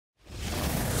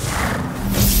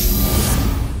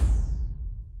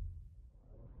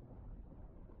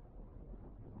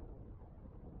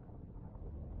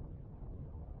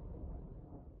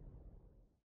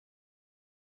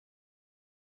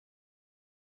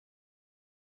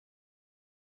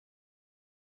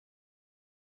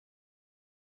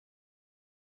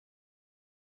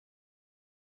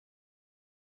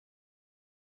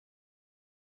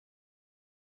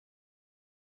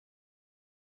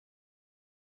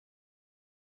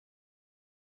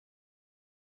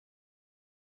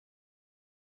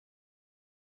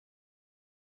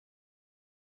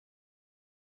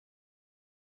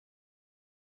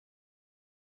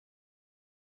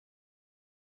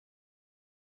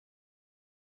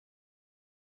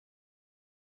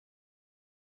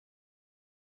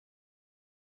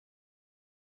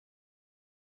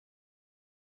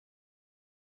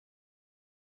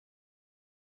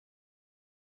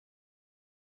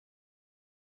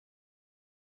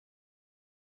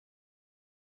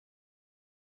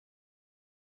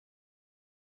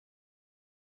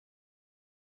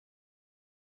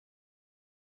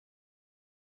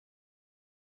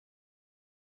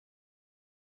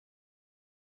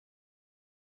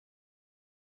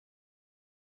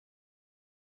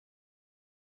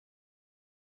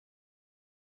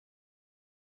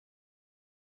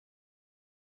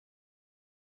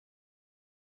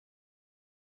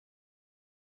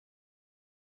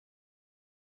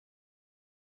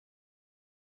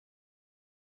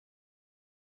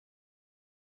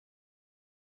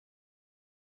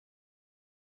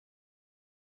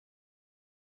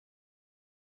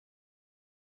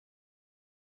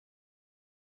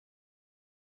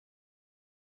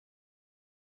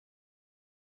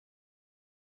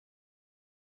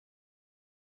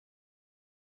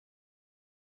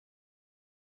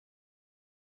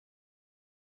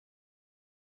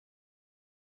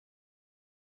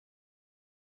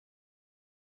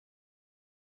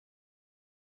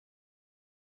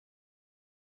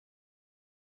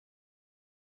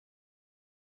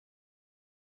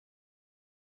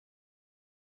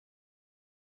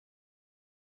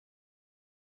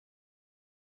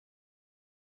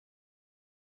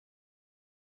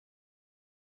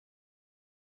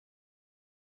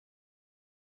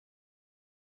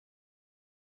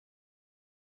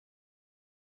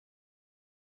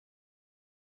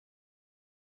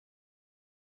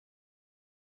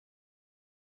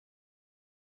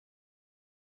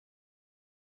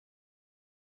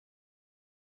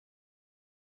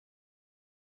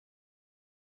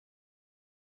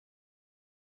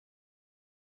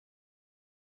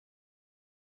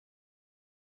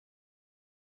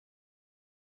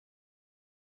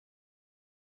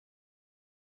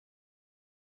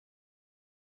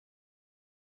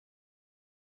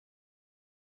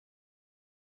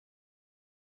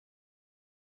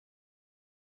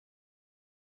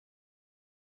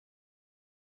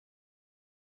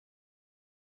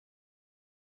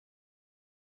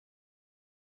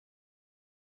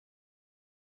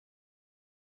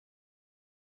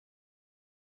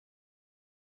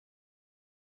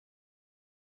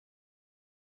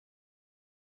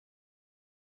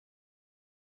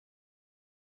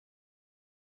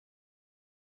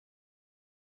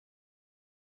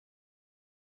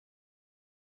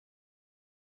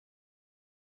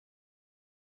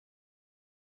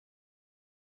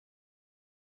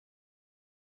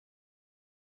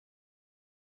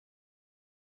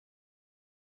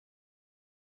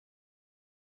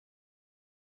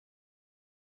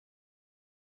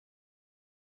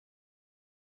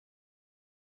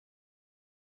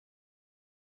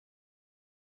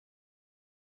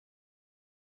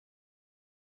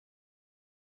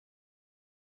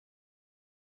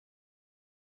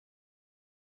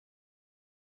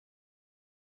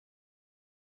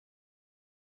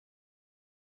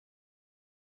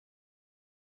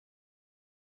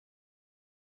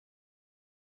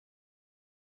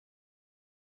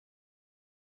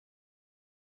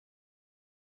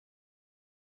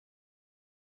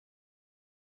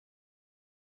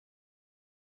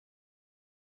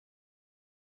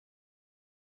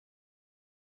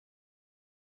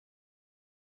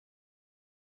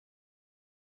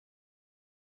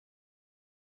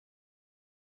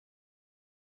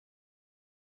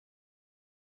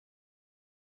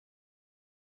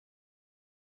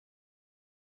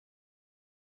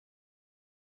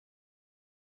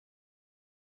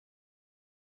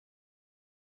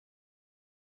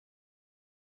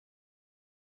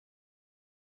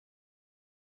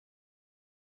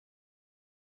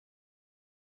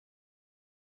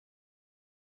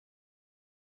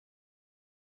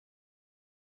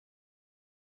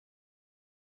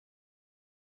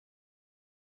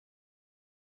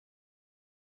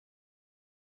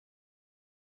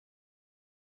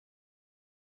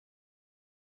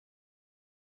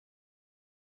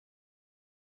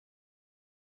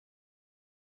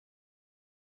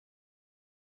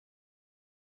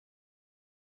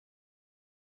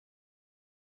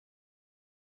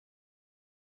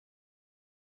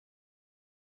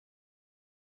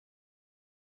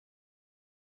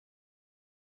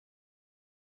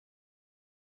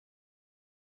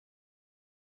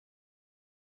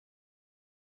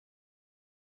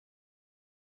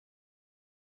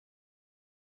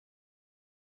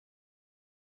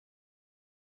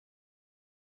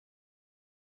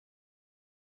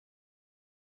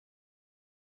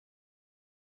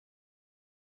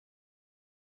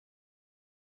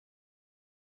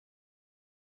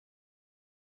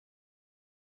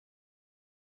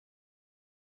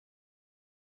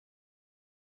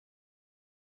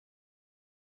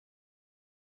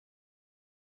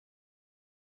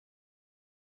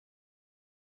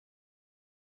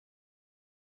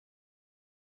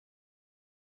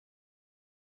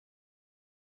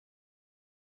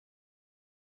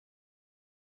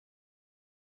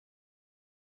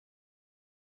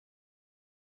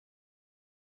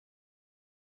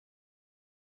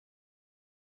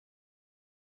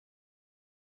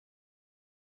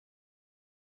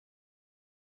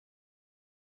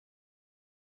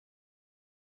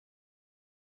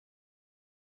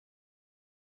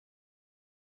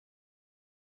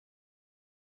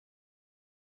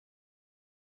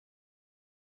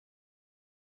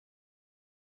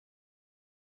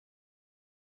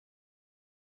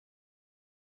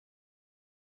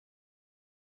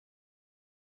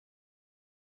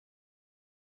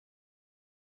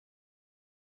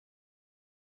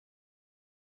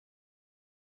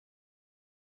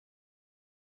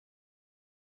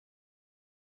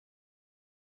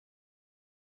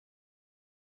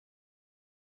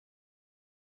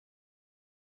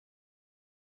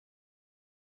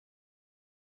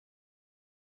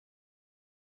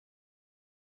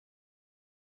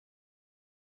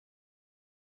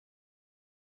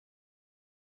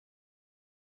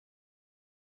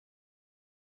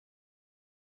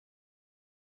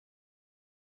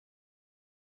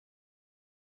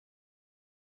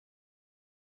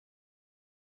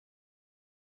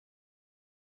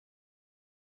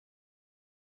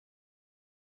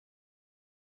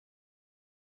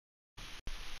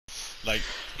Like,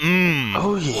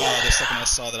 Oh yeah. the second I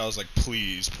saw that, I was like,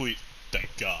 please, please, thank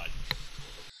God.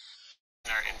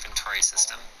 In our inventory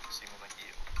system.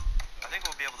 I think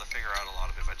we'll be able to figure out a lot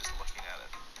of it by just looking at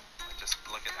it. Like, just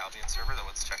look at Albion server, then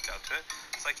what's checked out to it.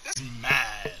 It's like this. He's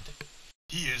mad.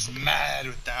 He is mad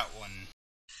with that one.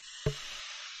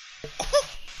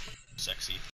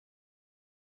 Sexy.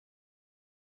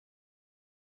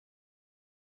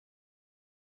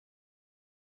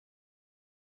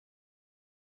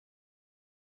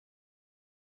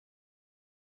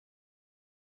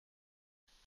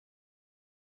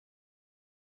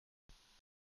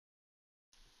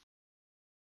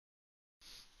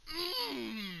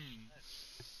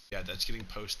 Yeah, that's getting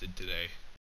posted today.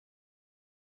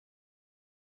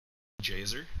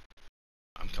 Jazer,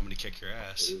 I'm coming to kick your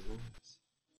ass.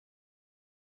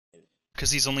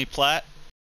 Cause he's only plat.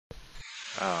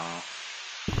 Oh.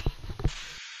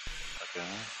 Okay.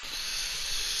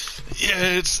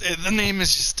 Yeah, the name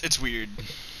is just, it's weird.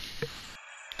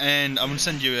 And I'm gonna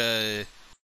send you a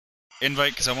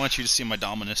invite because I want you to see my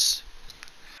Dominus.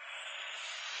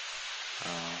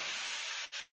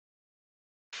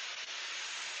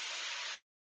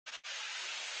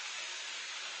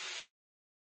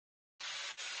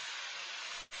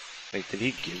 Wait, did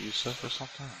he give you stuff or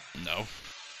something? No.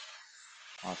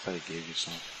 Oh, I thought he gave you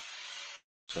some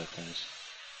things.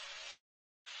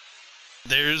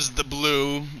 There's the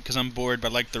blue, because I'm bored,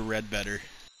 but I like the red better.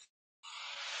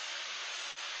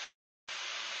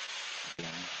 Okay.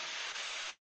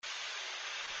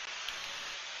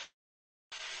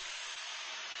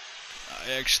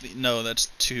 I actually, no, that's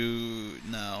too,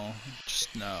 no,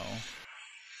 just no.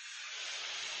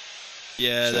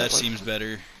 Yeah, Is that like seems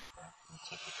better. what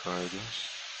type of card it is?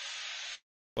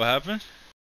 What happened?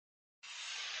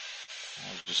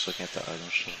 I was just looking at the item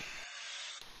shop.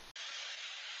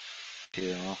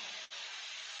 Yeah.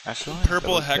 Actually,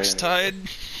 Purple Hextide.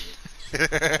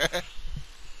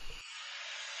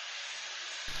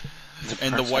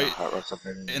 And the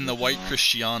white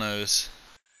Cristianos.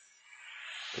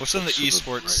 What's on the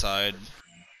esports side?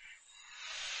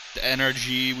 The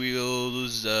NRG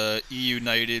wheels,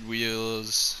 E-United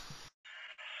wheels,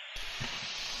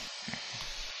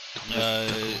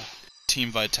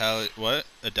 Team Vitality. What?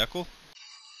 A decal?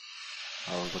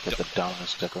 Oh, look at the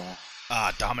Dominus decal.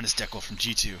 Ah, Dominus decal from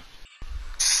G2.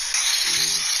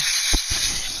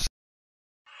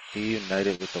 He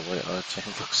united with the white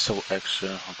octane. Looks so extra.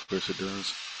 Of course it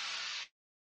does.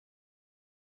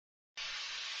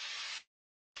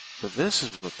 But this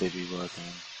is what they be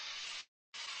rocking.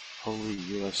 Holy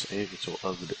USA virtual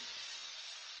of it.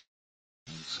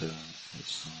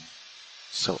 It's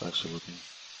so extra looking.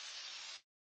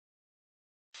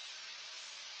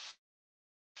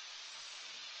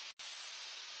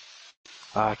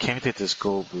 I can't take this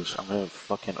gold boost. I'm gonna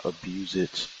fucking abuse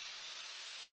it.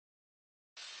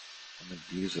 I'm gonna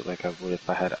abuse it like I would if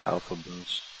I had alpha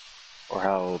boost. Or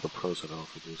how the pros had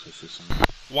alpha boost, I should say.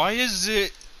 Why is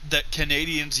it that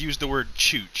Canadians use the word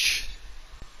chooch?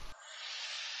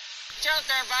 Watch out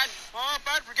there, bud. Oh,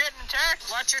 bud, we're getting attacked.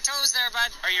 Watch your toes there,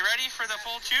 bud. Are you ready for the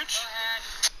full chooch?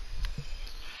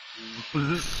 Go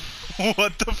ahead.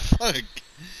 What the fuck?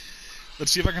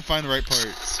 Let's see if I can find the right part.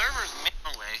 The server's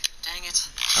Away. Dang it.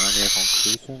 I don't know if I'm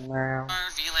creeping now.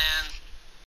 VLAN.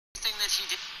 Thing that he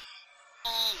did.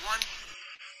 Oh, one.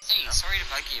 Hey, sorry to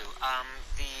bug you.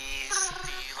 The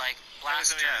like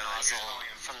blaster nozzle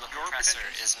from the compressor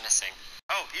is missing.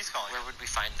 Oh, he's calling. Where would we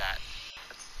find that?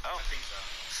 Oh, I think so.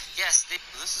 Yes,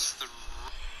 This is the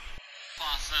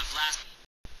off of last.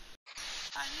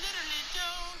 I literally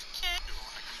don't care.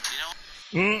 You know?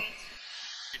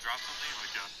 You drop something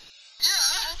like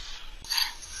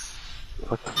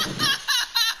What the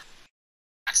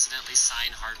accidentally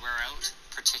sign hardware out,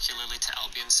 particularly to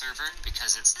Albion server,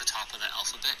 because it's the top of the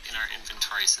alphabet in our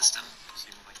inventory system.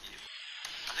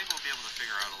 I think we'll be able to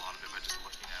figure out a lot of it by just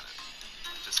looking at it.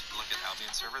 Just look at Albion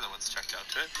server, then what's checked out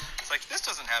to it. It's like, this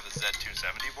doesn't have a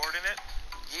Z270 board in it,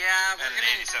 Yeah, and an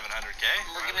 8700K.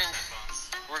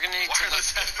 we're gonna need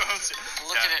Wireless to headphones.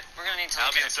 look at it. We're gonna need to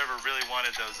look Albion at it server really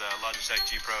wanted those Logitech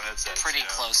G Pro headsets. pretty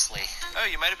you know? closely. Oh,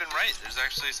 you might have been right. There's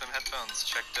actually some headphones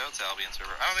checked out to Albion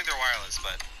server. I don't think they're wireless,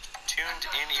 but tuned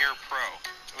in-ear pro.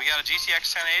 We got a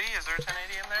GTX 1080. Is there a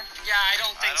 1080 in there? Yeah, I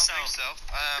don't think so.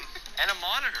 And a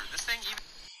monitor. This thing even.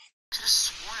 Could have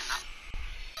sworn that.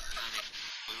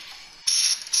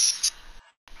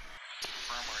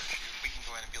 Firmware issue. We can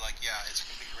go in and be like, yeah, it's a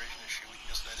configuration issue. We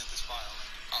can just edit this file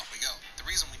and off we go. The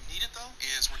reason we need it though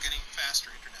is we're getting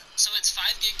faster internet. So it's 5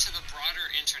 gig to the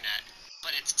broader internet,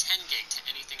 but it's 10 gig to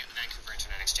anything at the Vancouver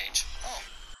Internet Exchange. Oh.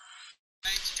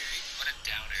 Thanks, Jay. What a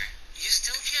downer. You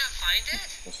still can't find find it?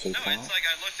 No, it's like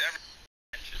I looked every.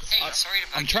 Hey, sorry to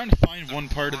bug I'm you. trying to find one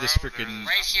part of this freaking.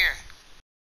 Right here.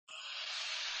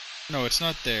 No, it's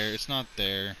not there. It's not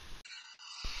there.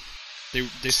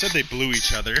 They said they blew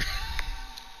each other.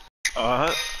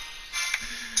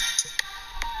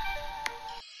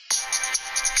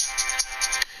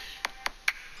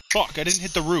 Fuck! I didn't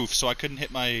hit the roof, so I couldn't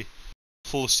hit my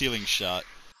full ceiling shot.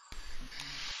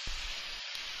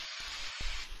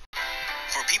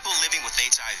 For people living with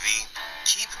HIV,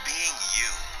 keep being you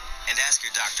and ask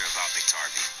your doctor about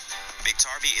Biktarvy.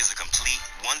 Biktarvy is a complete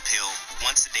one-pill,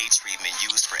 once-a-day treatment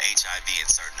used for HIV in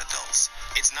certain adults.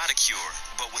 It's not a cure,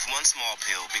 but with one small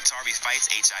pill, Biktarvy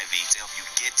fights HIV to help you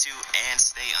get to and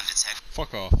stay undetected.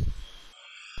 Fuck off.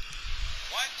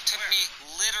 What? Took me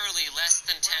literally less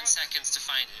than 10 seconds to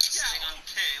find it. Yeah, Sitting on...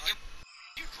 okay. Like,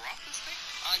 you dropped this thing?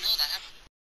 No, that happened.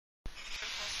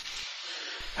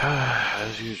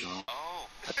 As usual. Oh.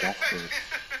 I don't care.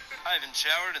 I haven't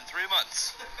showered in 3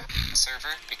 months.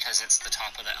 Server, because it's the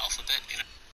top of the alphabet, you know.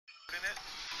 In it?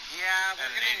 Yeah,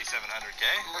 And an 8700K?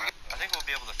 I think we'll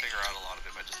be able to figure out a lot of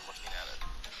it by just looking at it.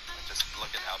 Like just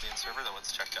look at Albion server, then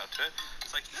what's checked out to it.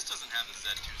 It's like, this doesn't have a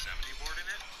Z270 board in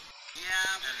it.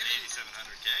 Yeah, And an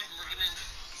 8700K.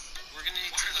 We're gonna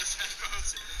need wireless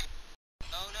headphones.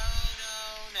 Oh, no.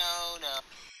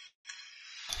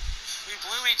 We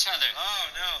blew each other. Oh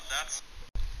no, that's...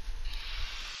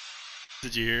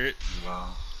 Did you hear it?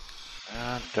 Well,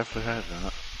 I definitely had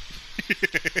that.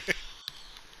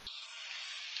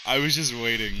 I was just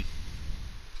waiting.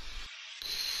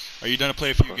 Are you done to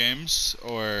play a few games,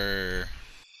 or...?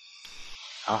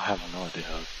 I'll have no idea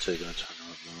how to turn out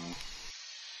now.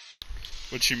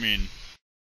 What you mean?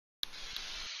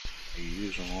 The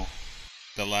usual.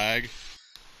 The lag?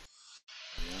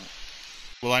 Yeah.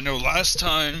 Well, I know last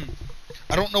time...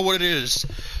 I don't know what it is.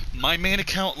 My main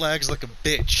account lags like a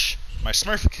bitch. My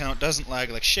Smurf account doesn't lag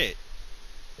like shit.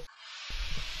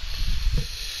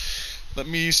 Let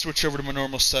me switch over to my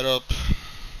normal setup.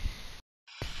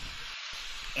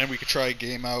 And we could try a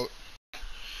game out.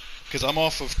 Because I'm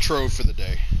off of Trove for the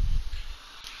day.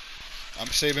 I'm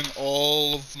saving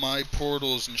all of my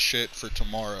portals and shit for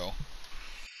tomorrow.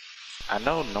 I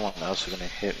know no one else is gonna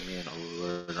hit me in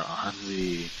alert on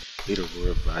the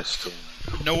leaderboard, but I still...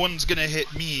 No one's gonna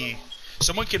hit me.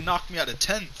 Someone can knock me out of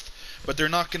 10th, but they're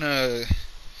not gonna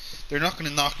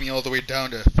knock me all the way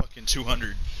down to fucking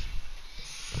 200.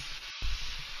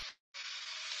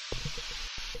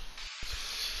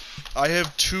 I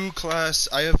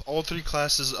have all 3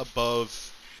 classes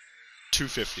above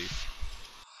 250.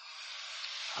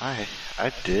 I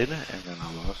did, and then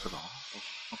I lost it all.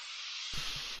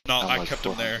 No, I'm I like kept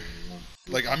them there.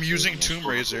 400. Like, I'm using Tomb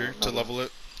 400. Raiser to level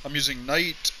it. I'm using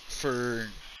Knight for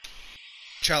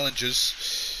challenges.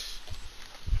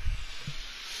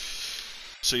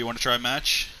 So you want to try a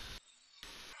match?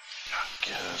 I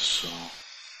guess so.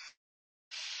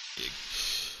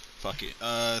 Fuck it.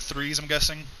 3s, I'm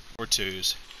guessing? Or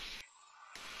 2s?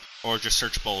 Or just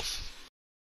search both?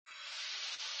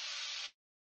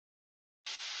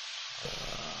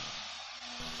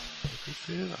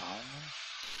 I don't know.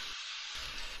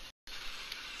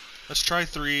 Let's try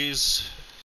 3s.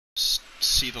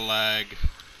 See the lag.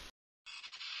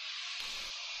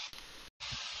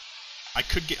 I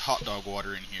could get hot dog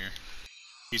water in here.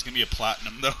 He's gonna be a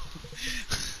platinum though.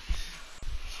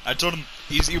 I told him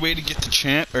easy way to get to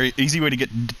champ, or easy way to get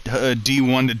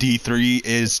D1 to D3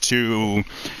 is to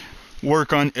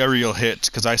work on aerial hits,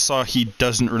 because I saw he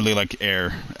doesn't really like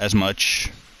air as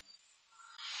much.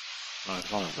 No,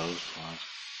 it's one of those ones.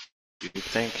 Do you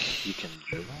think he can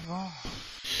dribble though?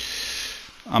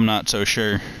 I'm not so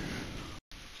sure.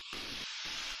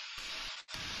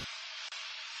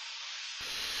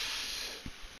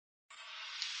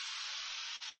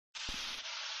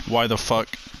 Why the fuck?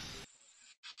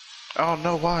 Oh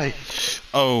no, why?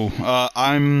 Oh,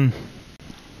 I'm...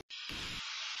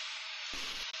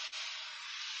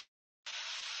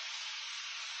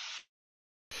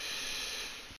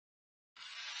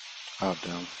 Oh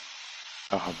damn.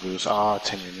 I don't have boost. Ah,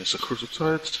 10 units of crucial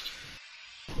touch.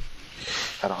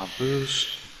 I don't have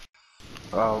boost.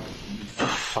 Oh,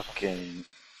 fucking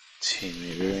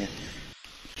teammate, really?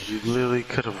 You literally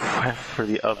could have went for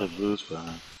the other boost, but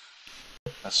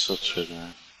that's so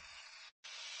triggering.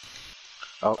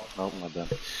 Oh, no, my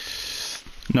bad.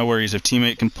 No worries, if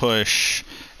teammate can push,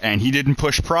 and he didn't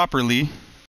push properly.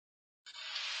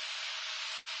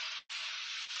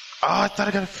 Oh, I thought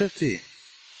I got a 50.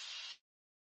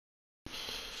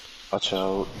 Watch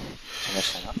out.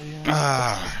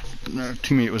 Ah, no,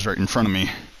 teammate was right in front of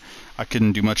me. I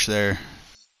couldn't do much there.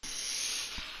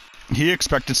 He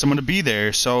expected someone to be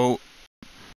there, so...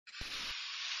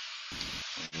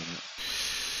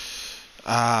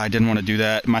 Ah, I didn't want to do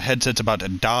that. My headset's about to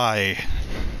die.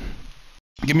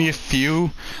 Give me a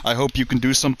few. I hope you can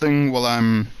do something while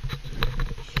I'm...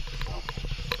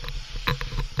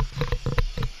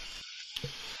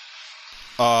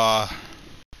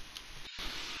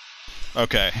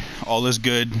 Okay. All is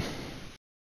good.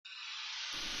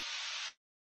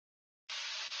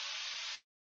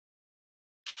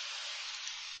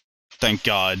 Thank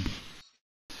God.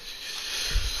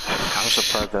 I'm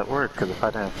surprised that worked, because if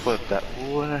I didn't flip, that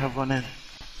wouldn't have went in.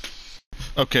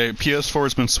 Okay, PS4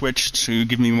 has been switched to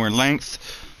give me more length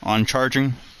on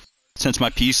charging. Since my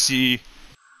PC,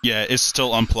 yeah, is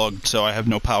still unplugged, so I have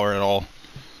no power at all.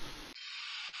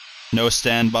 No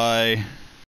standby.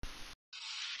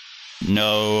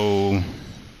 No...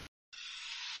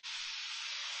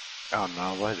 Oh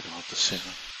no, why did it go off the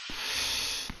ceiling?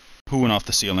 Who went off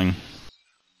the ceiling?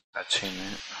 That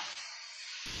teammate.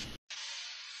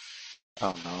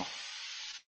 Oh no.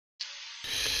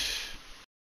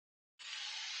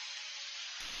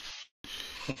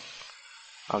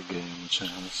 I'll give him a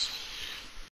chance.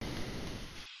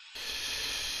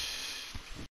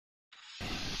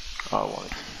 Oh, I wanted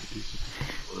to do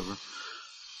whatever.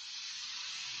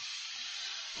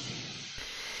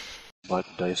 Black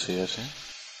Dicey, I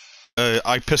see.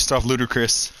 I pissed off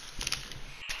Ludacris.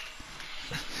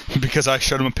 Because I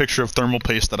showed him a picture of thermal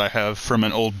paste that I have from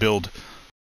an old build.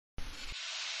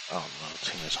 Oh no,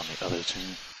 teammates on the other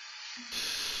team.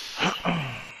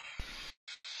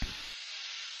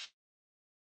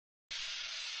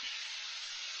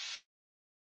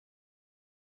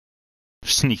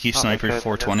 Sneaky Sniper okay,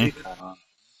 420.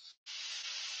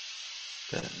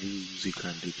 That new Zika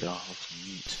and decal looks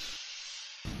neat.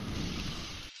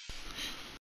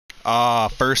 Ah,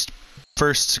 first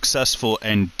successful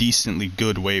and decently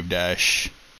good wave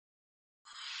dash.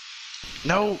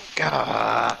 No,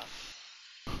 God.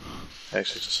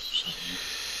 Actually, just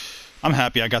I'm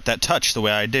happy I got that touch the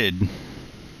way I did.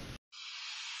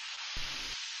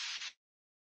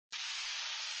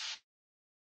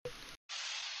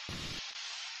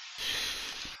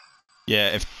 Yeah,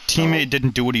 if teammate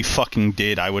didn't do what he fucking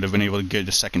did, I would have been able to get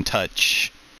a second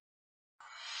touch.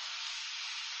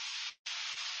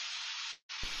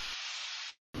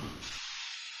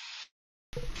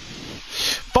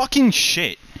 Fucking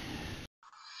shit.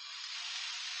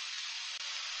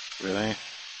 Really?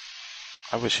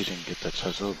 I wish he didn't get that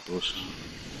touch. That was bullshit.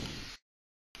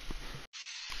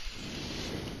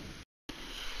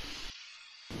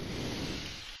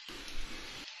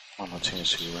 Oh no,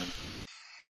 Tennessee win.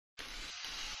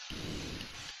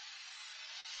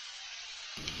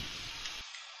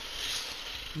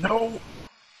 No!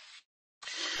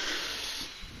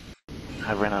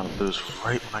 I ran out of boost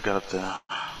right when I got up there.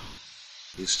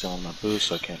 He's still on my boost,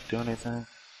 so I can't do anything.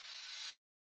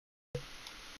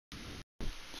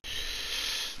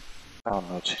 Oh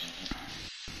no, team.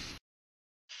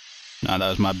 Nah, that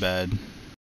was my bad.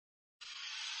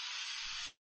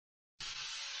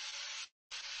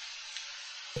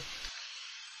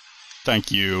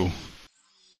 Thank you.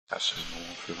 That's just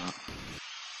normal for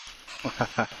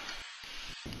that.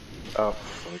 Oh,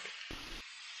 fuck.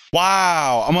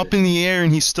 Wow, I'm up in the air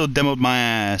and he still demoed my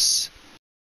ass.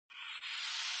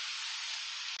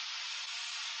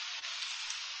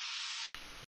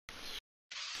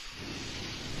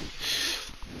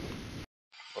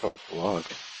 What a vlog.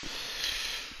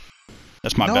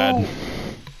 That's my bad.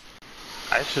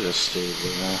 I should have stayed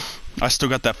there. I still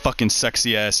got that fucking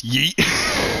sexy ass yeet.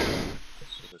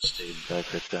 Should have stayed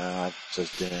back right there. I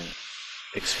just didn't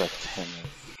expect him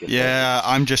to get Yeah,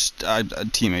 I'm just a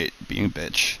teammate being a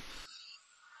bitch.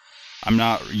 I'm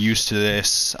not used to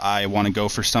this. I want to go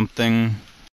for something.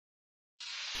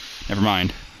 Never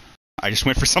mind. I just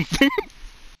went for something.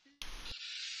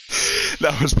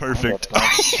 That was perfect.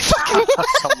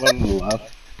 Someone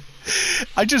left.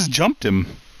 I just jumped him.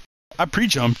 I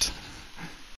pre-jumped.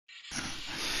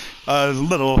 A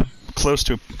little close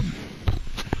to a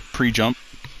pre-jump.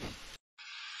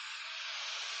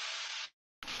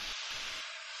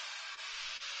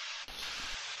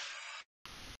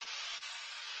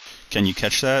 Can you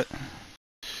catch that?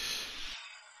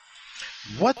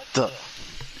 What the?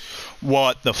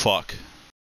 What the fuck?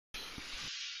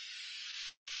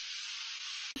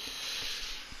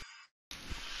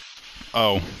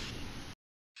 Oh.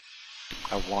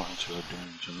 I want to do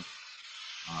Jimmy.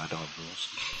 No, I don't boost.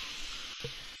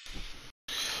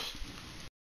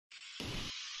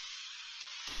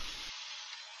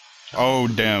 Oh,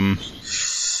 damn.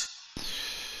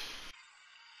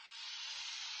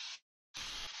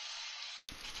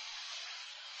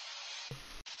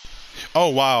 Oh,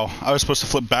 wow. I was supposed to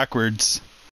flip backwards.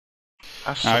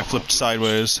 I flipped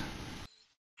sideways.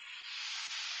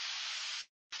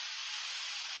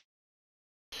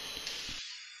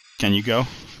 Can you go?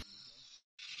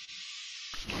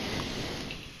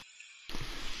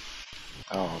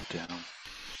 Oh, damn.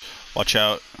 Watch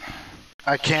out.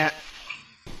 I can't.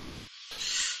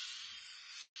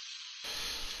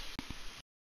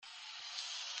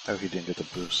 Oh, he didn't get the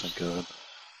boost, thank God.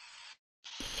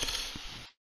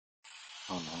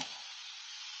 Oh no.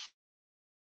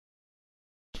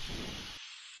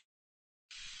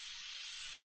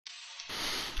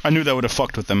 I knew that would have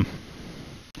fucked with them.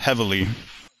 Heavily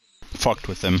fucked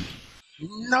with them.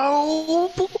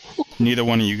 No! Neither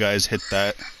one of you guys hit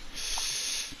that.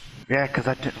 Yeah, because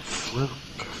I didn't flip.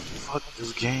 Fuck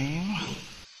this game.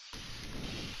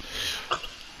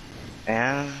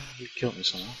 And you killed me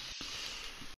somehow.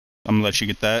 I'm gonna let you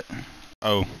get that.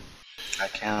 Oh. I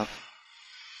can't.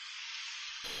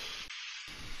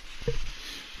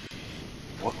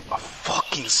 What a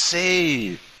fucking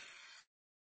save!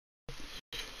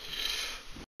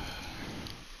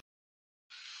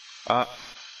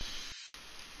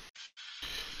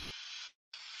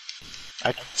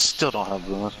 I still don't have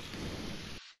bonus.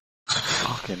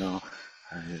 Fucking hell.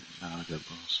 I get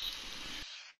bonus.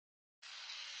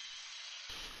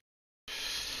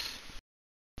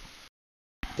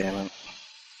 Damn it.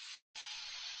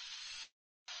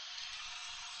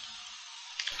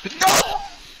 No!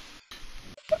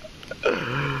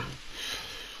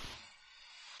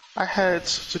 I had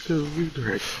such a good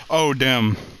redirect. Oh,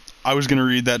 damn. I was gonna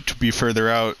read that to be further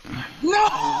out.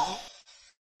 No!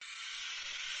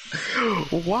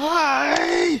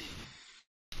 Why?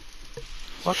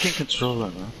 Fucking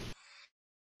controller, man.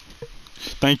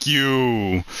 Thank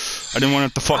you. I didn't want to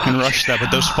have to fucking rush that, but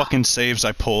those fucking saves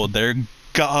I pulled, they're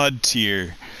god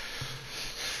tier.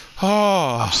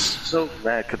 Oh. I'm so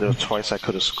mad because there was twice I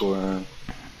could have scored.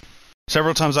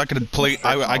 Several times I could have played.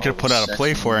 I could have put out a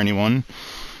play for anyone,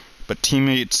 but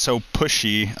teammate's so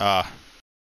pushy.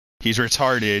 He's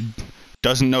retarded,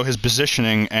 doesn't know his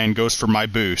positioning, and goes for my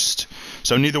boost.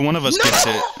 So neither one of us gets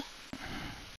it.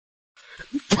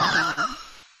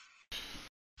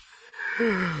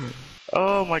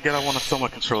 Oh my god, I want to throw my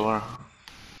controller.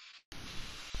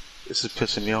 This is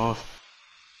pissing me off.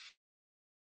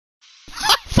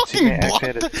 Fucking blocked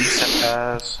a decent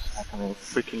pass. I can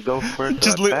freaking go for it.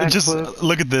 Just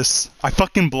look at this. I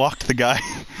fucking blocked the guy.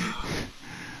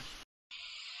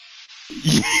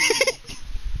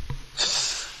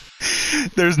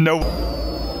 There's no